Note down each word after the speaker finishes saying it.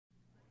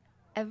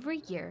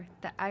Every year,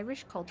 the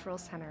Irish Cultural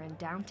Center in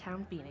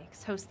downtown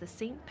Phoenix hosts the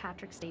St.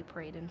 Patrick's Day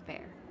Parade and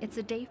Fair. It's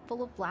a day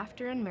full of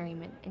laughter and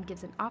merriment and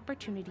gives an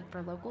opportunity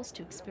for locals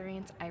to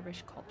experience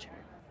Irish culture.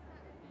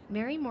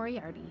 Mary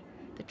Moriarty,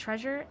 the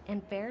treasurer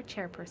and fair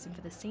chairperson for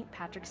the St.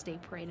 Patrick's Day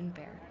Parade and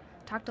Fair,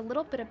 talked a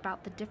little bit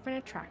about the different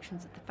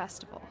attractions at the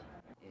festival.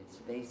 It's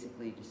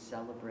basically to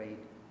celebrate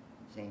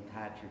St.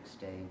 Patrick's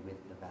Day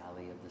with the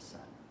Valley of the Sun.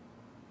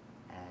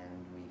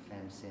 And we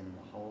fence in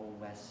the whole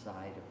west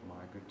side of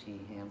Margaret T.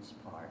 Hance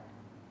Park,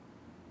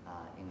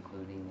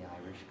 including the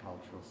Irish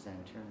Cultural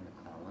Center and the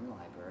McClellan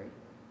Library.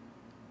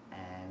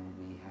 And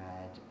we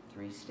had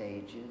 3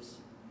 stages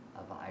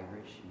of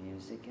Irish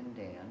music and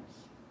dance.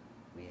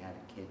 We had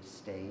a kids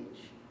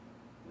stage,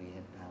 we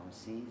had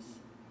bouncies,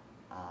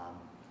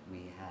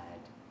 we had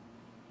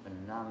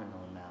phenomenal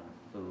amount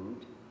of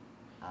food,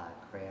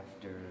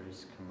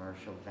 crafters,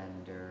 commercial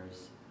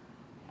vendors,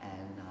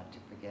 and not to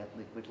forget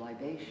liquid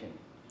libation.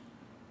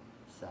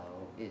 So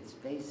it's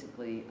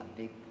basically a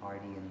big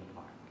party in the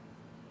park.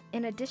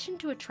 In addition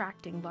to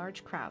attracting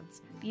large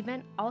crowds, the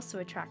event also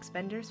attracts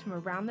vendors from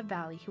around the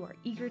valley who are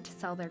eager to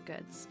sell their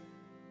goods.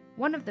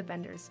 One of the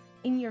vendors,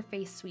 In Your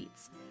Face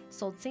Sweets,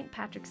 sold St.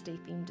 Patrick's Day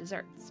themed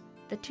desserts.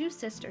 The 2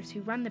 sisters who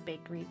run the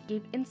bakery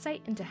gave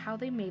insight into how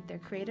they made their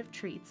creative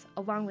treats,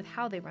 along with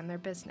how they run their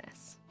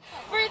business.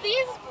 For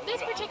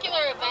this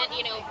particular event,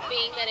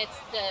 being that it's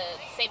the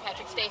St.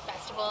 Patrick's Day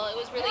Festival, it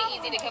was really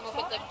easy to come up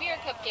with the beer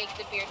cupcake,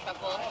 the beer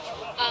couple,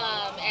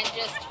 and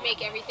just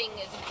make everything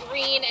as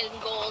green and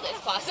gold as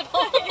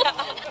possible.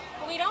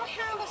 We don't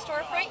have a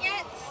storefront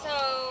yet,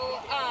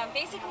 so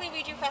basically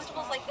we do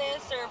festivals like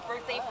this or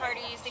birthday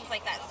parties, things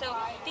like that. So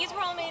these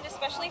were all made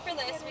especially for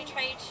this. We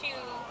try to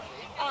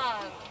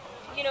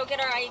get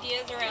our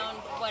ideas around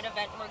what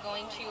event we're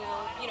going to,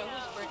 or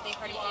whose birthday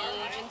party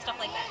age and stuff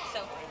like that.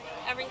 So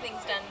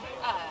everything's done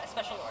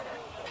special order.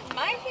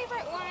 My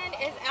favorite one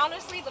is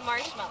honestly the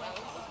marshmallows.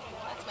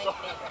 That's my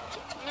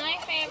favorite. My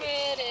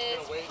favorite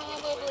is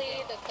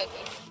probably the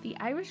cookies. The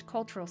Irish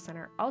Cultural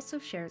Center also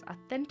shares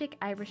authentic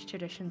Irish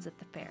traditions at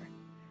the fair.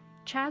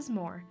 Chaz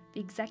Moore,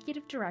 the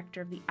executive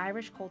director of the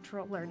Irish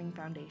Cultural Learning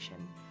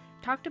Foundation,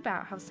 talked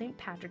about how St.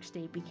 Patrick's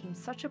Day became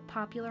such a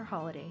popular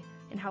holiday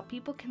and how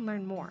people can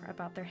learn more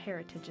about their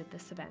heritage at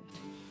this event.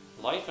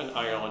 Life in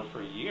Ireland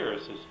for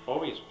years has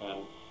always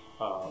been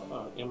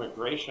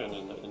immigration,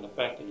 and the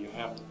fact that you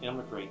have to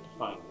immigrate to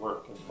find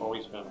work has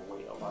always been a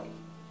way of life.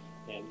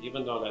 And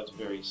even though that's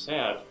very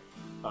sad,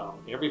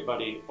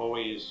 everybody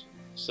always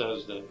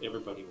says that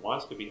everybody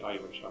wants to be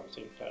Irish on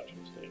St.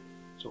 Patrick's Day.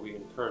 So we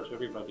encourage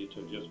everybody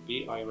to just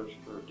be Irish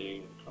for a day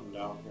and come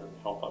down here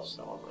and help us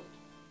celebrate.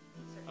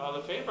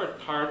 The favorite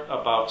part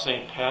about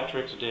St.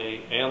 Patrick's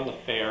Day and the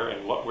fair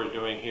and what we're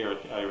doing here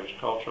at the Irish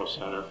Cultural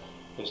Center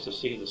is to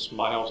see the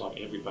smiles on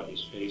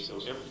everybody's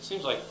faces. It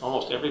seems like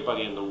almost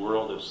everybody in the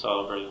world is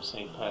celebrating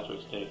St.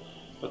 Patrick's Day,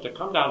 but to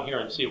come down here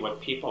and see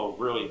what people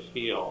really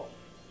feel,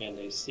 and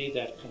they see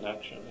that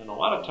connection, and a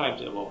lot of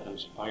times it will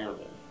inspire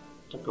them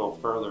to go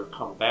further,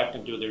 come back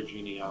and do their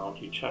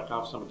genealogy, check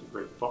out some of the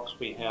great books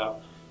we have,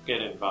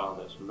 get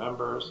involved as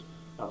members.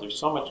 Now there's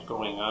so much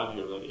going on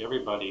here that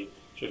everybody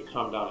should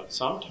come down at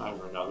some time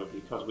or another,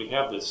 because we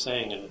have this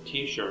saying in a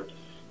t-shirt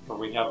where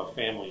we have a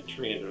family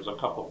tree and there's a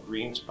couple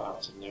green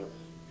spots in there.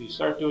 If you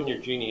start doing your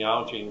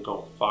genealogy and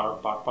go far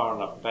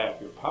enough back,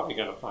 you're probably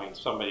going to find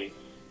somebody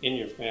in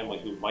your family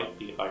who might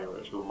be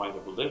Irish, who might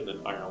have lived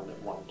in Ireland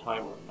at one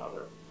time or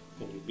another.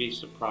 And you'd be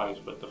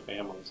surprised with the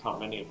families, how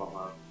many of them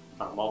are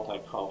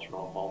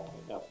multicultural,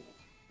 multi-ethnic.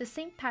 The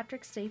St.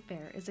 Patrick's Day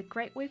Fair is a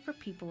great way for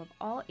people of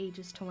all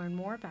ages to learn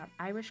more about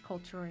Irish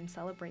culture and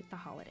celebrate the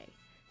holiday.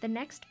 The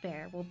next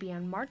fair will be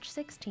on March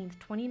 16,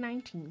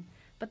 2019,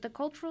 but the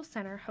Cultural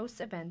Center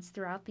hosts events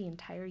throughout the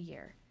entire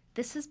year.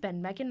 This has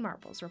been Megan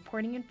Marples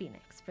reporting in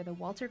Phoenix for the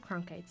Walter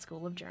Cronkite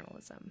School of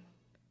Journalism.